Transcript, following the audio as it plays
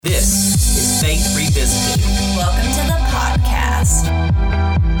Faith Revisited. Welcome to the podcast.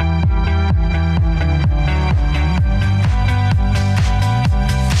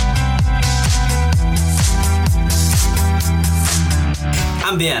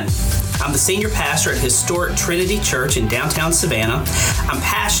 I'm Ben. I'm the senior pastor at historic Trinity Church in downtown Savannah. I'm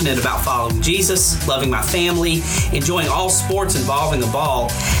passionate about following Jesus, loving my family, enjoying all sports involving a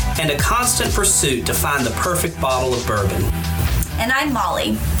ball, and a constant pursuit to find the perfect bottle of bourbon. And I'm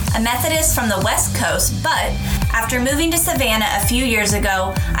Molly, a Methodist from the West Coast, but after moving to Savannah a few years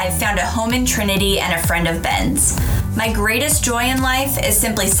ago, I've found a home in Trinity and a friend of Ben's. My greatest joy in life is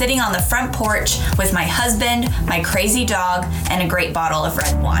simply sitting on the front porch with my husband, my crazy dog, and a great bottle of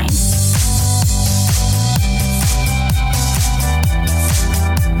red wine.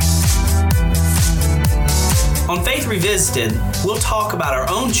 On Faith Revisited, we'll talk about our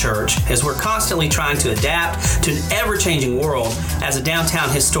own church as we're constantly trying to adapt to an ever-changing world as a downtown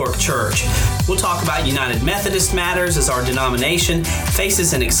historic church. We'll talk about United Methodist matters as our denomination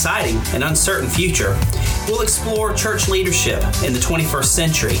faces an exciting and uncertain future. We'll explore church leadership in the 21st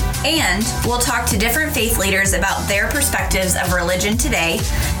century. And we'll talk to different faith leaders about their perspectives of religion today,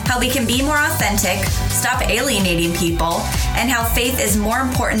 how we can be more authentic, stop alienating people, and how faith is more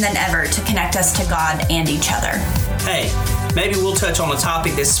important than ever to connect us to God and each other. Hey, maybe we'll touch on a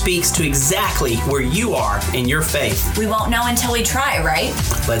topic that speaks to exactly where you are in your faith. We won't know until we try, right?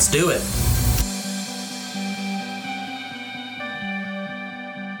 Let's do it.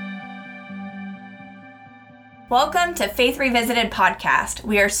 Welcome to Faith Revisited podcast.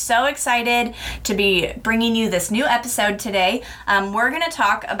 We are so excited to be bringing you this new episode today. We're going to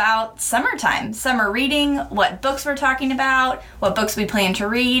talk about summertime, summer reading, what books we're talking about, what books we plan to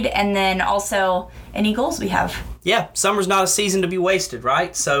read, and then also any goals we have. Yeah, summer's not a season to be wasted,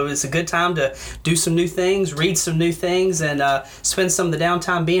 right? So it's a good time to do some new things, read some new things, and spend some of the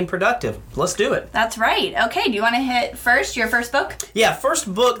downtime being productive. Let's do it. That's right. Okay, do you want to hit first, your first book? Yeah,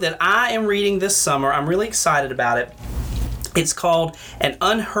 first book that I am reading this summer. I'm really excited about it. It's called An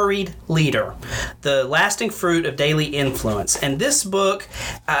Unhurried Leader, The Lasting Fruit of Daily Influence. And this book,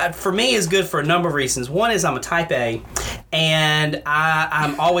 for me, is good for a number of reasons. One is I'm a type A, and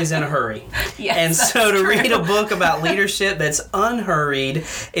I'm always in a hurry. Yes, and so to true. read a book about leadership that's unhurried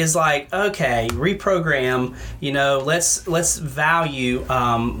is like, okay, reprogram, let's value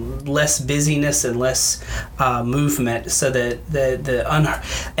less busyness and less movement, so that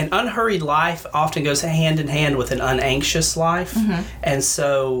an unhurried life often goes hand in hand with an unanxious life. Mm-hmm. And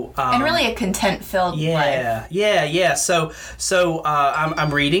so and really a content-filled life. Yeah. So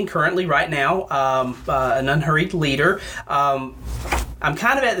I'm reading currently right now An Unhurried Leader. I'm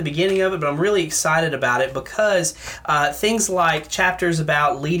kind of at the beginning of it, but I'm really excited about it because things like chapters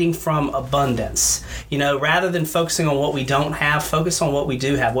about leading from abundance, rather than focusing on what we don't have, focus on what we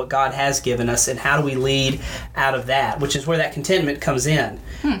do have, what God has given us, and how do we lead out of that, which is where that contentment comes in.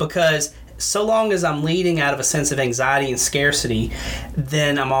 Because so long as I'm leading out of a sense of anxiety and scarcity,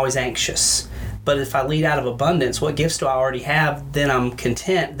 then I'm always anxious. But if I lead out of abundance, what gifts do I already have? Then I'm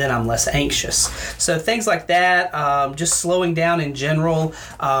content, then I'm less anxious. So things like that, just slowing down in general,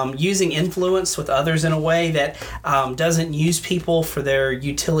 using influence with others in a way that doesn't use people for their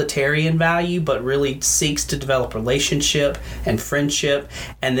utilitarian value, but really seeks to develop relationship and friendship.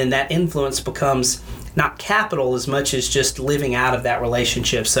 And then that influence becomes not capital as much as just living out of that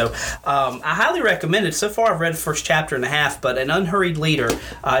relationship. So I highly recommend it. So far I've read the first chapter and a half, but An Unhurried Leader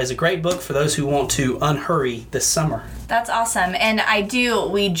is a great book for those who want to unhurry this summer. That's awesome. And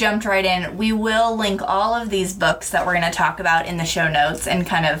we jumped right in. We will link all of these books that we're going to talk about in the show notes and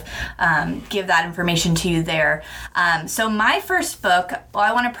kind of give that information to you there. So my first book,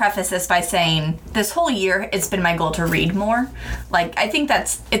 I want to preface this by saying this whole year it's been my goal to read more. I think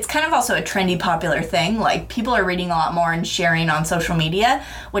it's kind of also a trendy, popular thing. People are reading a lot more and sharing on social media,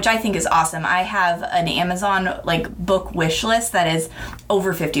 which I think is awesome. I have an Amazon book wish list that is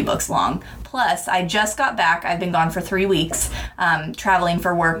over 50 books long. Plus, I just got back. I've been gone for 3 weeks, traveling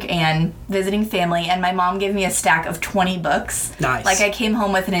for work and visiting family, and my mom gave me a stack of 20 books. Nice. I came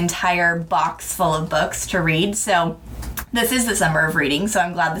home with an entire box full of books to read, so this is the summer of reading, so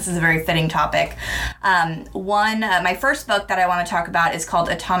I'm glad this is a very fitting topic. My first book that I want to talk about is called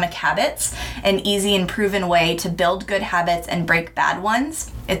Atomic Habits, An Easy and Proven Way to Build Good Habits and Break Bad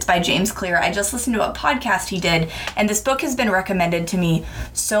Ones. It's by James Clear. I just listened to a podcast he did, and this book has been recommended to me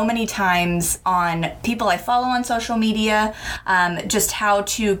so many times on people I follow on social media, just how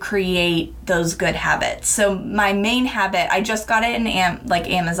to create those good habits. So my main habit, I just got it in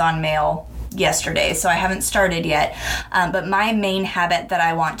Amazon mail yesterday, so I haven't started yet. But my main habit that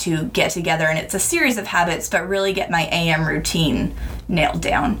I want to get together, and it's a series of habits, but really get my AM routine nailed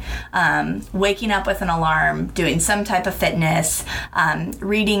down. Waking up with an alarm, doing some type of fitness,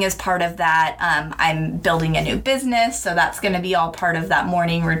 reading is part of that. I'm building a new business, so that's going to be all part of that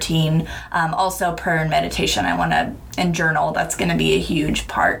morning routine. Also prayer and meditation. And journal, that's going to be a huge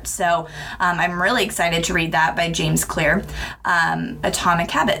part. So I'm really excited to read that by James Clear,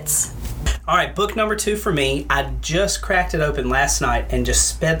 Atomic Habits. All right, book number 2 for me. I just cracked it open last night and just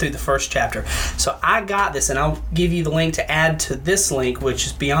sped through the first chapter. So I got this, and I'll give you the link to add to this link, which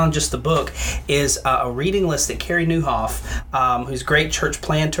is beyond just the book, is a reading list that Carey Nieuwhof, who's a great church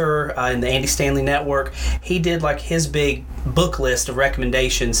planter in the Andy Stanley Network, he did like his big book list of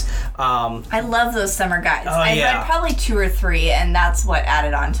recommendations. I love those summer guides. I read probably 2 or 3, and that's what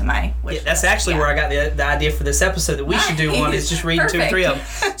added on to my wish list. That's actually where I got the idea for this episode that we should do one, is just read 2 or 3 of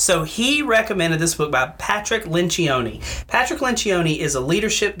them. So he recommended this book by Patrick Lencioni. Patrick Lencioni is a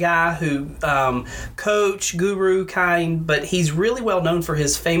leadership guy who coach, guru kind, but he's really well known for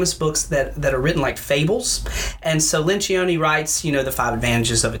his famous books that are written like fables. And so Lencioni writes, the 5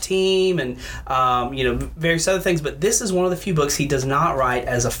 advantages of a team and, various other things. But this is one of the few books he does not write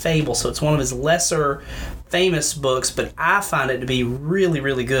as a fable. So it's one of his lesser famous books, but I find it to be really,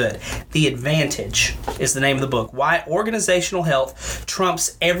 really good. The Advantage is the name of the book. Why Organizational Health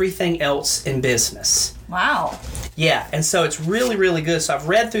Trumps Everything Else in Business. Wow. Yeah, and so it's really, really good. So I've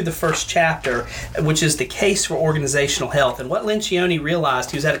read through the first chapter, which is the case for organizational health. And what Lencioni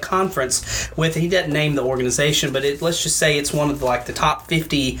realized, he was at a conference with, he didn't name the organization, but let's just say it's one of the top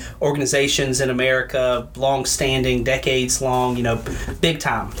 50 organizations in America, long-standing, decades-long, big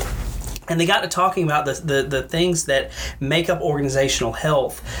time. And they got to talking about the things that make up organizational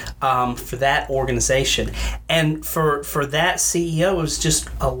health for that organization. And for that CEO, it was just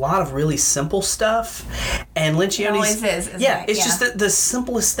a lot of really simple stuff. And Lencioni's... It always is, isn't it? It's just the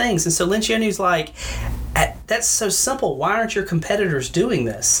simplest things. And so Lencioni's like, that's so simple. Why aren't your competitors doing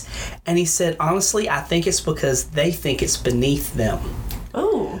this? And he said, honestly, I think it's because they think it's beneath them.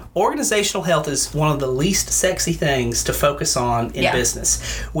 Ooh. Organizational health is one of the least sexy things to focus on in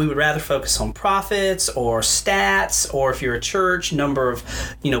business. We would rather focus on profits or stats, or if you're a church, number of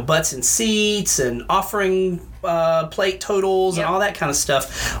butts and seats and offering plate totals and all that kind of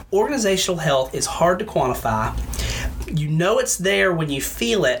stuff. Organizational health is hard to quantify. It's there when you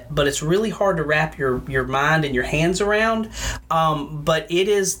feel it, but it's really hard to wrap your mind and your hands around. But it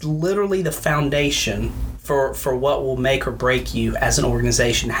is literally the foundation for what will make or break you as an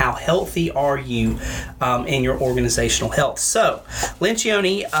organization. How healthy are you in your organizational health? So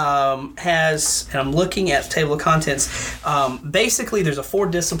Lencioni has, and I'm looking at the table of contents, basically there's a 4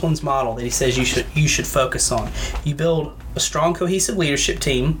 disciplines model that he says you should focus on. You build a strong, cohesive leadership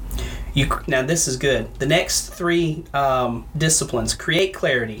team. Now this is good. The next 3 disciplines: create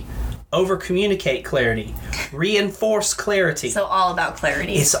clarity, over-communicate clarity, reinforce clarity. So all about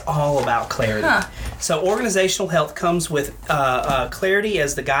clarity. It's all about clarity. Huh. So organizational health comes with clarity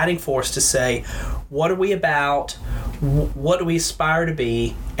as the guiding force to say, what are we about, what do we aspire to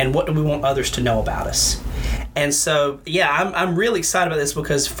be, and what do we want others to know about us? And so, I'm really excited about this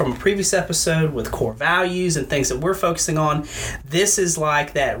because from a previous episode with core values and things that we're focusing on, this is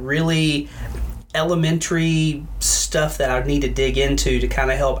like that really elementary stuff that I need to dig into to kind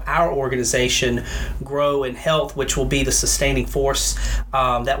of help our organization grow in health, which will be the sustaining force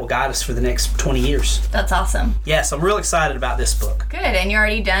that will guide us for the next 20 years. That's awesome. Yes, I'm real excited about this book. Good, and you're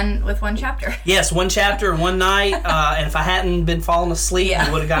already done with 1 chapter. Yes, 1 chapter, 1 night, and if I hadn't been falling asleep,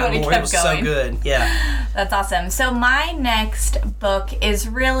 we would have gotten more. It was going. So good. Yeah. That's awesome. So my next book is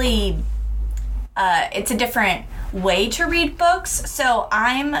really, it's a different way to read books. So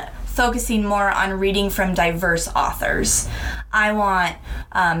I'm focusing more on reading from diverse authors. I want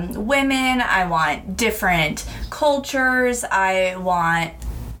women, I want different cultures,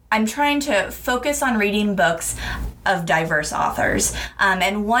 I'm trying to focus on reading books of diverse authors.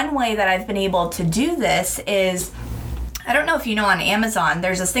 And one way that I've been able to do this is, I don't know if you know, on Amazon,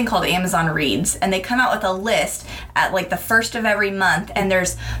 there's this thing called Amazon Reads, and they come out with a list at the first of every month, and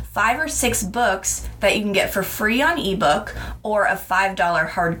there's 5 or 6 books that you can get for free on ebook or a $5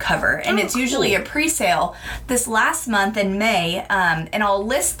 hardcover, and it's usually a pre-sale. This last month in May, and I'll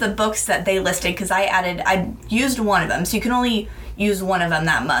list the books that they listed because I used one of them, so you can only use one of them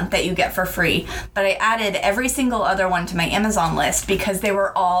that month that you get for free, but I added every single other one to my Amazon list because they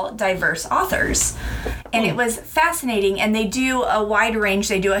were all diverse authors. And it was fascinating, and they do a wide range.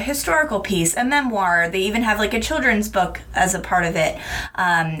 They do a historical piece, a memoir, they even have a children's book as a part of it,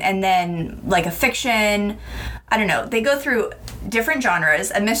 and then a fiction. I don't know, they go through different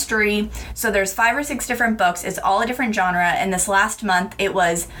genres, a mystery. So there's 5 or 6 different books. It's all a different genre, and this last month it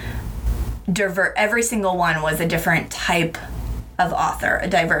was every single one was a different type author, a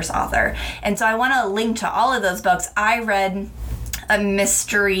diverse author. And so I want to link to all of those books. I read a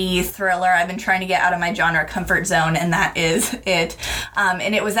mystery thriller. I've been trying to get out of my genre comfort zone, and that is it.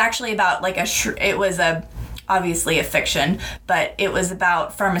 And it was actually about like obviously a fiction, but it was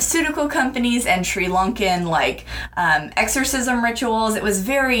about pharmaceutical companies and Sri Lankan exorcism rituals.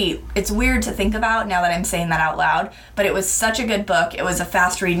 It's weird to think about now that I'm saying that out loud, but it was such a good book. It was a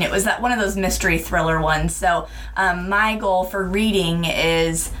fast read, and it was one of those mystery thriller ones. So my goal for reading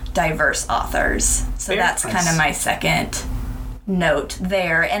is diverse authors. So that's kind of my second note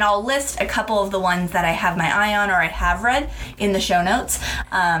there, and I'll list a couple of the ones that I have my eye on or I have read in the show notes,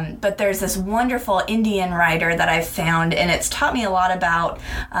 but there's this wonderful Indian writer that I've found, and it's taught me a lot about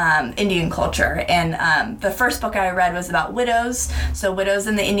Indian culture. And the first book I read was about widows, so widows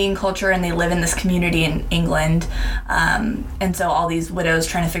in the Indian culture, and they live in this community in England, and so all these widows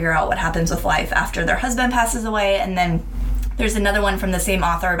trying to figure out what happens with life after their husband passes away. And then there's another one from the same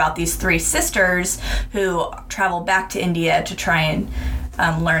author about these three sisters who travel back to India to try and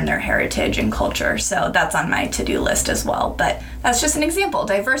learn their heritage and culture. So that's on my to-do list as well. But that's just an example.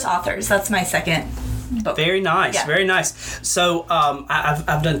 Diverse authors. That's my second book. Very nice. Yeah. Very nice. So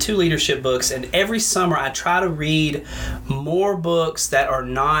I've done 2 leadership books, and every summer I try to read more books that are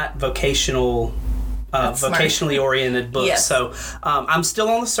not vocationally oriented books. Yes. So I'm still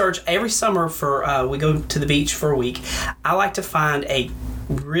on the search every summer for we go to the beach for a week. I like to find a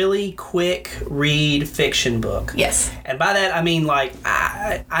really quick read fiction book. Yes. And by that I mean, like,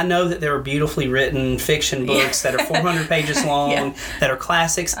 I know that there are beautifully written fiction books that are 400 pages long, that are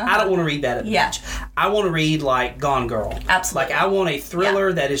classics. I don't want to read that at the beach. I want to read like Gone Girl. Absolutely. Like, I want a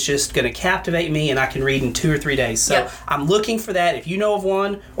thriller that is just going to captivate me and I can read in 2 or 3 days. So I'm looking for that. If you know of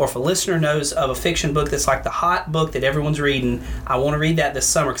one, or if a listener knows of a fiction book that's like the hot book that everyone's reading, I want to read that this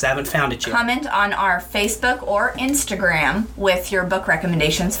summer because I haven't found it yet. Comment on our Facebook or Instagram with your book recommendations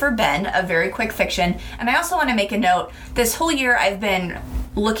for Ben, a very quick fiction. And I also want to make a note, this whole year I've been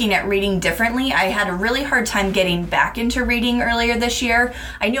looking at reading differently. I had a really hard time getting back into reading earlier this year.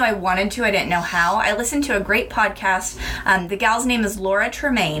 I knew I wanted to, I didn't know how. I listened to a great podcast. The gal's name is Laura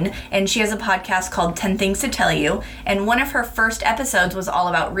Tremaine, and she has a podcast called 10 Things to Tell You. And one of her first episodes was all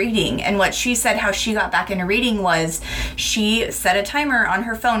about reading. And what she said, how she got back into reading, was she set a timer on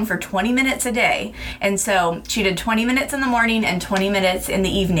her phone for 20 minutes a day. And so she did 20 minutes in the morning and 20 minutes in the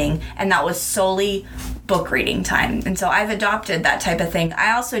evening. And that was solely book reading time. And so I've adopted that type of thing.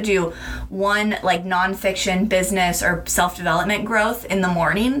 I also do one like nonfiction, business, or self-development growth in the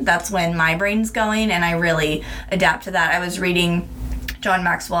morning. That's when my brain's going, and I really adapt to that. I was reading John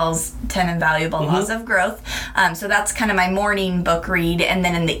Maxwell's 10 Invaluable Laws of Growth. So that's kind of my morning book read. And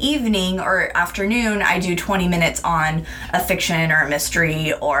then in the evening or afternoon, I do 20 minutes on a fiction or a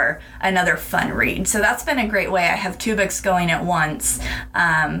mystery or another fun read. So that's been a great way. I have 2 books going at once.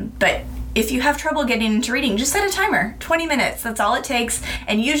 But if you have trouble getting into reading, just set a timer. 20 minutes, that's all it takes.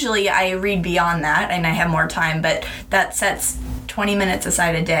 And usually I read beyond that and I have more time, but that sets 20 minutes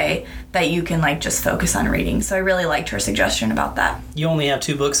aside a day that you can like just focus on reading. So I really liked her suggestion about that. You only have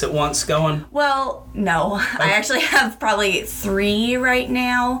 2 books at once going? Well, no. Okay. I actually have probably 3 right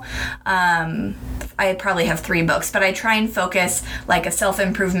now. I probably have 3 books, but I try and focus like a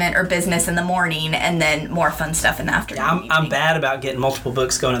self-improvement or business in the morning and then more fun stuff in the afternoon. I'm bad about getting multiple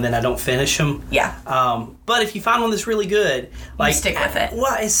books going and then I don't finish them. Yeah. But if you find one that's really good, like, you stick with it.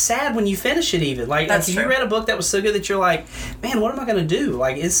 Well, it's sad when you finish it even. Like, that's if true. you read a book that was so good that you're like, man, what am I going to do?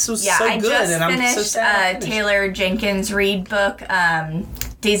 Like, it's so good. I just and finished I'm so sad Taylor Jenkins Reid book,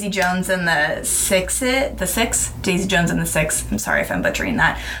 Daisy Jones and the Six. Daisy Jones and the Six. I'm sorry if I'm butchering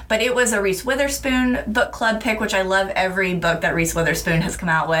that. But it was a Reese Witherspoon book club pick, which I love every book that Reese Witherspoon has come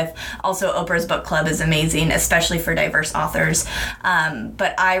out with. Also, Oprah's book club is amazing, especially for diverse authors.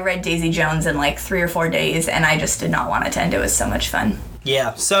 But I read Daisy Jones in like 3 or 4 days, and I just did not want it to end. It was so much fun.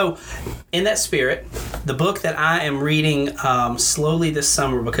 Yeah, so in that spirit, the book that I am reading slowly this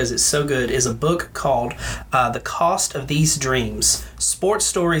summer because it's so good is a book called The Cost of These Dreams, Sports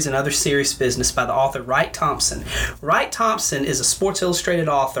Stories and Other Serious Business by the author Wright Thompson. Wright Thompson is a Sports Illustrated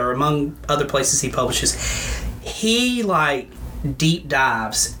author, among other places he publishes. He deep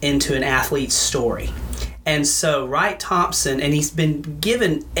dives into an athlete's story. And so Wright Thompson, and he's been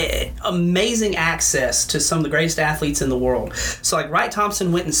given amazing access to some of the greatest athletes in the world. So like Wright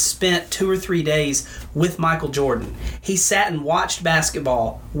Thompson went and spent 2 or 3 days with Michael Jordan. He sat and watched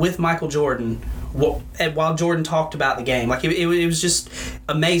basketball with Michael Jordan while Jordan talked about the game. Like it was just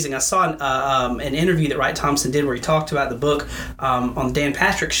amazing. I saw an interview that Wright Thompson did where he talked about the book on the Dan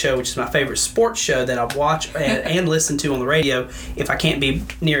Patrick Show, which is my favorite sports show that I watch and listen to on the radio if I can't be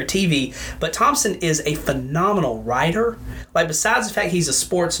near a TV. But Thompson is a phenomenal writer. Like, besides the fact he's a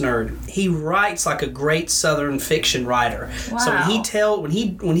sports nerd, he writes like a great Southern fiction writer. Wow. So when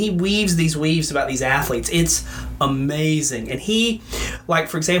he weaves these weaves about these athletes, it's amazing. And he, like,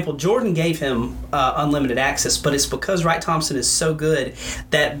 for example, Jordan gave him unlimited access, but it's because Wright Thompson is so good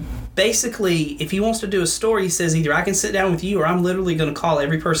that basically, if he wants to do a story, he says either I can sit down with you or I'm literally going to call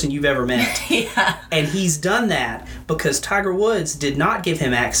every person you've ever met. Yeah. And he's done that because Tiger Woods did not give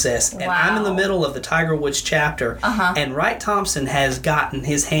him access. And I'm in the middle of the Tiger Woods chapter. And Wright Thompson has gotten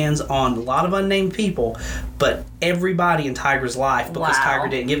his hands on a lot of unnamed people, but everybody in Tiger's life because Tiger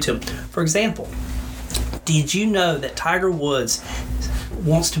didn't give it to him. For example, did you know that Tiger Woods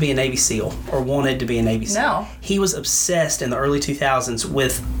wants to be a Navy SEAL or wanted to be a Navy SEAL? No. He was obsessed in the early 2000s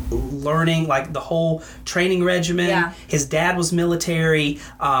with learning like the whole training regimen. Yeah. His dad was military.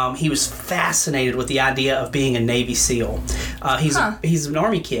 He was fascinated with the idea of being a Navy SEAL. He's an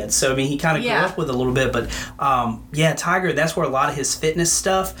Army kid, so I mean he kind of grew up with it a little bit. But Tiger, that's where a lot of his fitness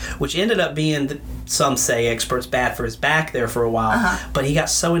stuff, which ended up being, some say experts, bad for his back there for a while. But he got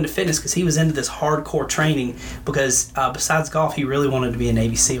so into fitness because he was into this hardcore training because besides golf, he really wanted to be a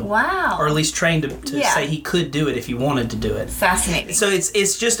Navy SEAL. Wow. Or at least trained to say he could do it if he wanted to do it. Fascinating. So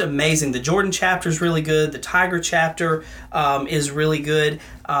it's just amazing. The Jordan chapter is really good. The Tiger chapter is really good.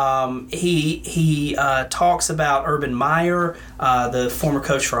 He talks about Urban Meyer, the former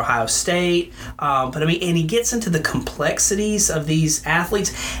coach for Ohio State. But I mean, and he gets into the complexities of these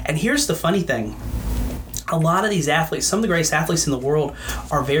athletes. And here's the funny thing. A lot of these athletes, some of the greatest athletes in the world,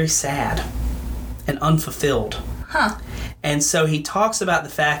 are very sad and unfulfilled. And so he talks about the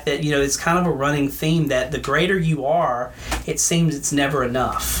fact that, it's kind of a running theme that the greater you are, it seems it's never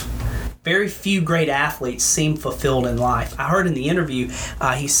enough. Very few great athletes seem fulfilled in life. I heard in the interview,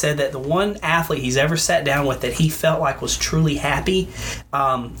 he said that the one athlete he's ever sat down with that he felt like was truly happy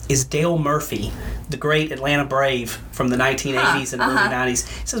is Dale Murphy, the great Atlanta Brave from the 1980s and early 90s.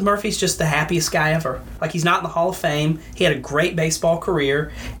 He says Murphy's just the happiest guy ever. Like, he's not in the Hall of Fame. He had a great baseball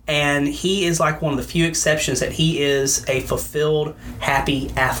career, and he is like one of the few exceptions that he is a fulfilled, happy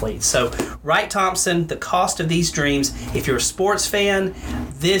athlete. So, Wright Thompson, The Cost of These Dreams. If you're a sports fan,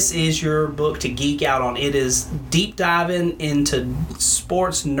 this is your book to geek out on. It is deep diving into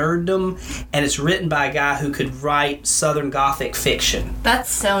sports nerddom, and it's written by a guy who could write Southern Gothic fiction.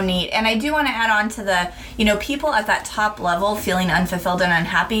 That's so neat. And I do want to add on to the, people at that top level feeling unfulfilled and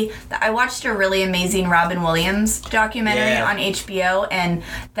unhappy. I watched a really amazing Robin Williams documentary on HBO, and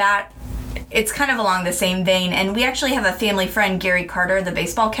that it's kind of along the same vein. And we actually have a family friend, Gary Carter, the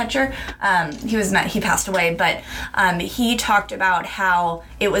baseball catcher. He passed away, but he talked about how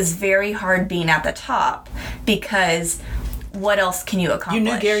it was very hard being at the top because what else can you accomplish?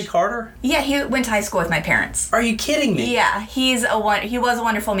 You knew Gary Carter? Yeah, he went to high school with my parents. Are you kidding me? Yeah, he was a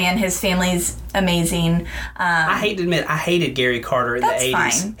wonderful man. His family's amazing. I hate to admit, I hated Gary Carter in the 80s.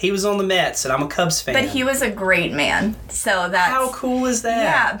 Fine. He was on the Mets, and I'm a Cubs fan. But he was a great man. So that's... How cool is that?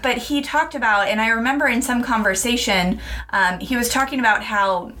 Yeah, but he talked about, and I remember in some conversation, he was talking about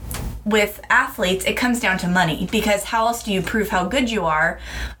how with athletes, it comes down to money, because how else do you prove how good you are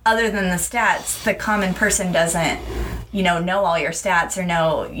other than the stats? The common person doesn't, know all your stats or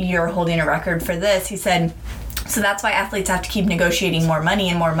know you're holding a record for this. He said, so that's why athletes have to keep negotiating more money,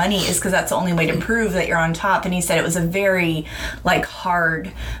 and more money is because that's the only way to prove that you're on top. And he said it was a very,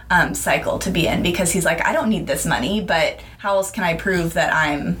 hard cycle to be in, because he's like, I don't need this money, but how else can I prove that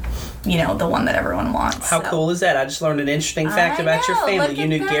I'm, the one that everyone wants? How cool is that? I just learned an interesting fact about your family. You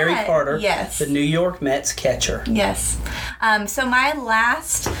knew Gary Carter, the New York Mets catcher. Yes. So my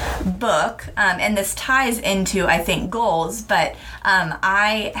last book, and this ties into, I think, goals, but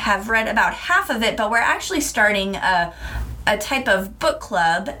I have read about half of it, but we're actually starting a type of book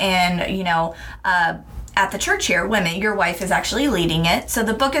club, and, at the church here, women, your wife is actually leading it. So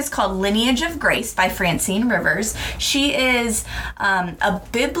the book is called Lineage of Grace by Francine Rivers. She is a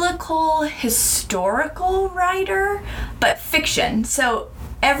biblical historical writer, but fiction. So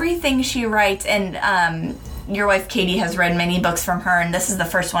everything she writes, and your wife Katie has read many books from her, and this is the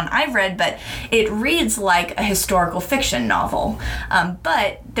first one I've read, but it reads like a historical fiction novel.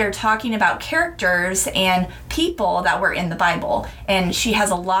 But they're talking about characters and people that were in the Bible, and she has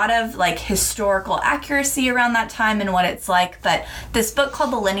a lot of historical accuracy around that time and what it's like. But this book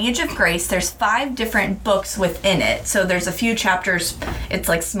called The Lineage of Grace, there's 5 different books within it. So there's a few chapters, it's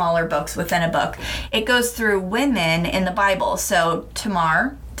like smaller books within a book. It goes through women in the Bible. So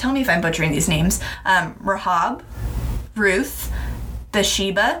Tamar, tell me if I'm butchering these names, Rahab, Ruth,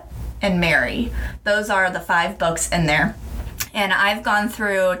 Bathsheba, and Mary. Those are the 5 books in there. And I've gone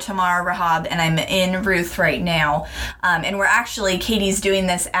through Tamar, Rahab, and I'm in Ruth right now. And we're actually, Katie's doing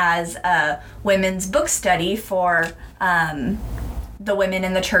this as a women's book study for the women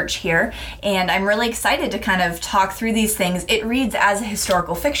in the church here. And I'm really excited to kind of talk through these things. It reads as a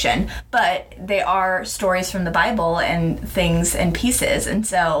historical fiction, but they are stories from the Bible and things and pieces. And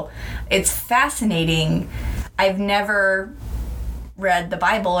so it's fascinating. I've never read the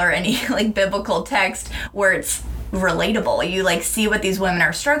Bible or any like biblical text where it's relatable. You like see what these women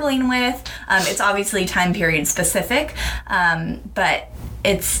are struggling with. It's obviously time period specific, but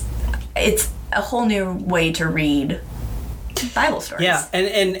it's a whole new way to read Bible stories. Yeah,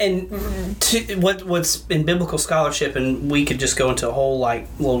 and what's in biblical scholarship, and we could just go into a whole like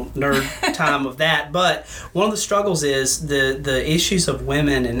little nerd time of that. But one of the struggles is the issues of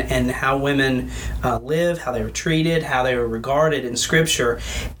women and how women live, how they were treated, how they were regarded in Scripture,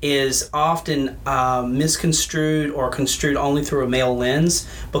 is often misconstrued or construed only through a male lens,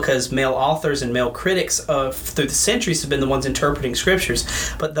 because male authors and male critics through the centuries have been the ones interpreting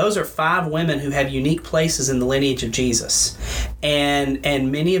Scriptures. But those are 5 women who have unique places in the lineage of Jesus.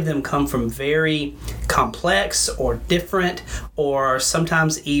 And many of them come from very complex or different or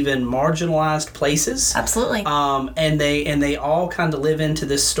sometimes even marginalized places. Absolutely. And they all kind of live into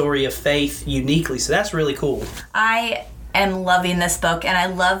this story of faith uniquely. So that's really cool. I am loving this book, and I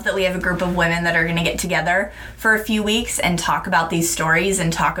love that we have a group of women that are going to get together for a few weeks and talk about these stories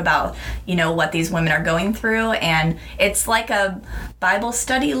and talk about, you know, what these women are going through. And it's like a Bible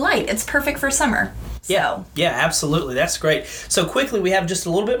study light. It's perfect for summer. Yeah, absolutely. That's great. So quickly, we have just a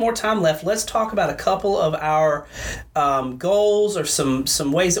little bit more time left. Let's talk about a couple of our goals or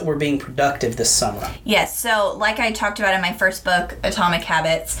some ways that we're being productive this summer. Yes. So like I talked about in my first book, Atomic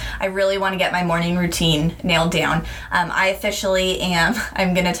Habits, I really want to get my morning routine nailed down. I officially am,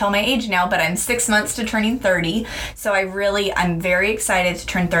 I'm going to tell my age now, but I'm 6 months to turning 30. So I'm very excited to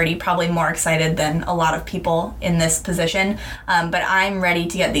turn 30, probably more excited than a lot of people in this position. But I'm ready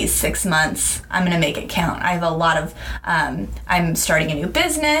to get these 6 months. I'm going to make it count. I have a lot of, I'm starting a new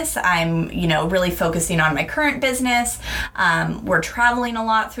business. I'm, really focusing on my current business. We're traveling a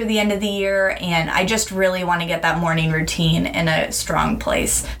lot through the end of the year, and I just really want to get that morning routine in a strong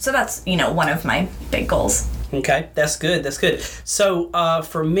place. So that's, one of my big goals. Okay, that's good. So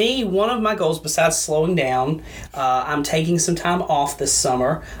for me, one of my goals, besides slowing down, I'm taking some time off this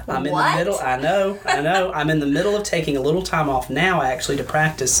summer. I'm in the middle. I know. I'm in the middle of taking a little time off now, actually, to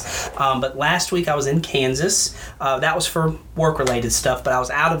practice. But last week I was in Kansas. That was for work-related stuff, but I was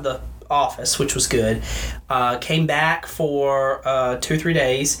out of the office, which was good. Came back for 2 or 3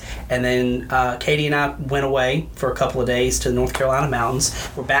 days, and then Katie and I went away for a couple of days to the North Carolina mountains.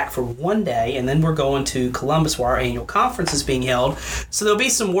 We're back for 1 day, and then we're going to Columbus, where our annual conference is being held. So there'll be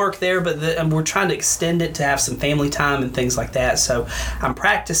some work there, but we're trying to extend it to have some family time and things like that. So I'm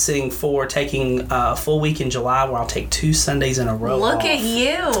practicing for taking a full week in July, where I'll take 2 Sundays in a row. Look at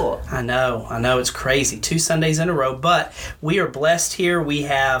you. I know, it's crazy. 2 Sundays in a row, but we are blessed here. We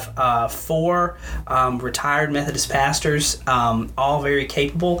have 4 retired Methodist pastors, all very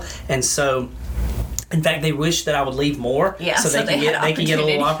capable, and so in fact they wish that I would leave more, so they can get a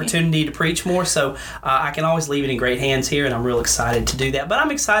little opportunity to preach more. So I can always leave it in great hands here, and I'm real excited to do that. But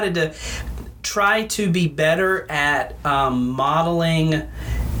I'm excited to try to be better at modeling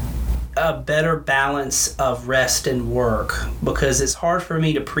a better balance of rest and work, because it's hard for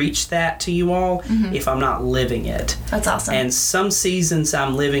me to preach that to you all if I'm not living it. That's awesome. And some seasons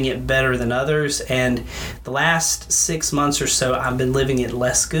I'm living it better than others, and the last 6 months or so I've been living it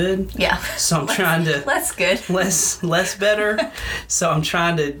less good. Yeah. So I'm trying to less good. Less better. So I'm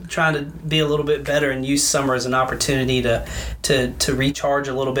trying to be a little bit better and use summer as an opportunity to recharge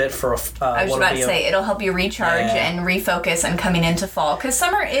a little bit for I was about to say it'll help you recharge and refocus and coming into fall, because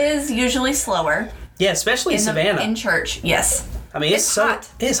summer is usually slower. Yeah, especially in Savannah. In church, yes. I mean, it's hot.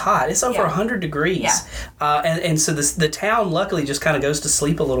 It's hot. It's over 100 degrees. Yeah. And so the town luckily just kind of goes to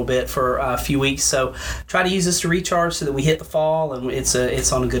sleep a little bit for a few weeks. So try to use this to recharge so that we hit the fall and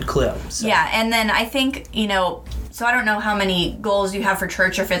it's on a good clip. So. Yeah, and then I think, so I don't know how many goals you have for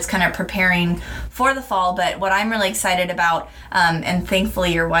church, or if it's kind of preparing for the fall, but what I'm really excited about, and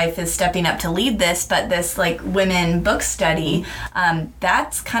thankfully your wife is stepping up to lead this, but this like women book study,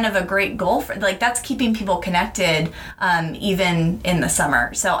 that's kind of a great goal for, like, that's keeping people connected, even in the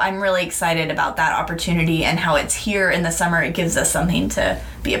summer. So I'm really excited about that opportunity and how it's here in the summer. It gives us something to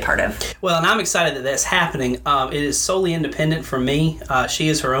be a part of. Well, and I'm excited that that's happening. It is solely independent from me. She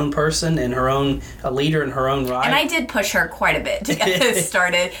is her own person and her own a leader in her own right. And I did push her quite a bit to get this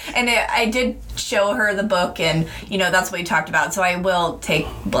started. And I did show her the book, and, that's what we talked about. So I will take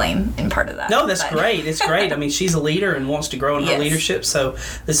blame in part of that. No, that's great. It's great. I mean, she's a leader and wants to grow in her leadership, so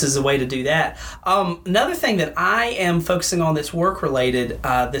this is a way to do that. Another thing that I am focusing on that's work-related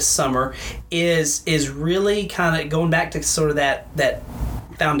this summer is really kind of going back to sort of that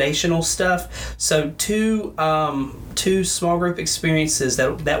foundational stuff. So two small group experiences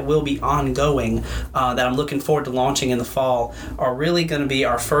that will be ongoing that I'm looking forward to launching in the fall are really going to be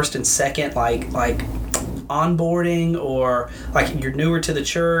our first and second like onboarding, or like you're newer to the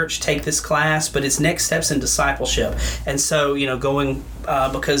church, take this class, but it's next steps in discipleship. And so going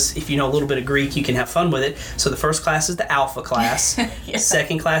because if you know a little bit of Greek, you can have fun with it. So the first class is the Alpha class.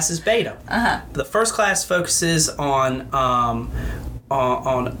 Second class is Beta. The first class focuses on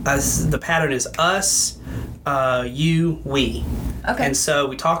us. The pattern is us, you, we. Okay. And so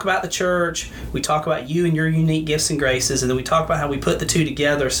we talk about the church, we talk about you and your unique gifts and graces, and then we talk about how we put the two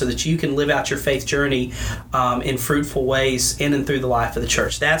together so that you can live out your faith journey in fruitful ways in and through the life of the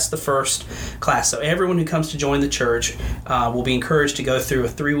church. That's the first class. So everyone who comes to join the church will be encouraged to go through a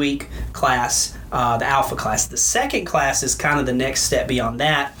 3-week class, the Alpha class. The second class is kind of the next step beyond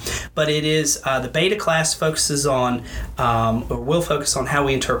that, but it is the Beta class focuses on, or will focus on how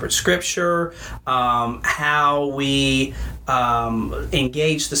we interpret Scripture, how we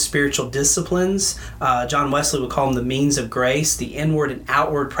engage the spiritual disciplines. John Wesley would call them the means of grace, the inward and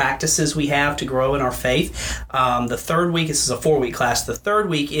outward practices we have to grow in our faith. The third week, this is a 4-week class, the third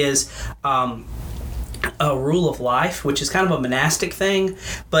week is a rule of life, which is kind of a monastic thing,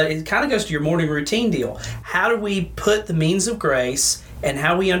 but it kind of goes to your morning routine deal. How do we put the means of grace and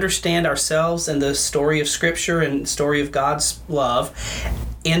how we understand ourselves and the story of Scripture and story of God's love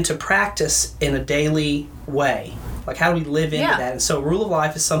into practice in a daily way? Like, how do we live into that? And so rule of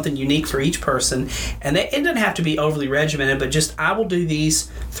life is something unique for each person. And it doesn't have to be overly regimented, but just I will do these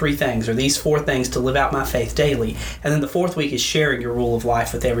 3 things or these 4 things to live out my faith daily. And then the 4th week is sharing your rule of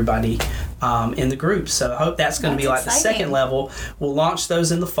life with everybody in the group. So I hope that's going to be like exciting. The second level. We'll launch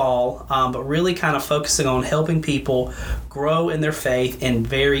those in the fall, but really kind of focusing on helping people grow in their faith in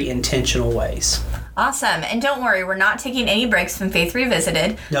very intentional ways. Awesome. And don't worry, we're not taking any breaks from Faith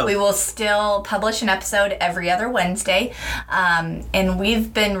Revisited. No. We will still publish an episode every other Wednesday. And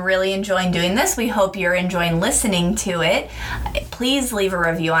we've been really enjoying doing this. We hope you're enjoying listening to it. Please leave a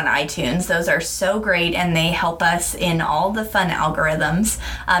review on iTunes. Those are so great, and they help us in all the fun algorithms.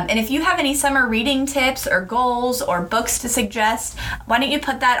 And if you have any summer reading tips or goals or books to suggest, why don't you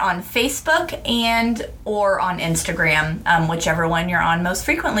put that on Facebook and or on Instagram, whichever one you're on most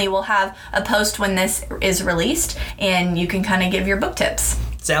frequently. We'll have a post when this is released, and you can kind of give your book tips.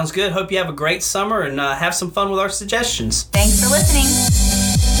 Sounds good. Hope you have a great summer and have some fun with our suggestions. Thanks for listening.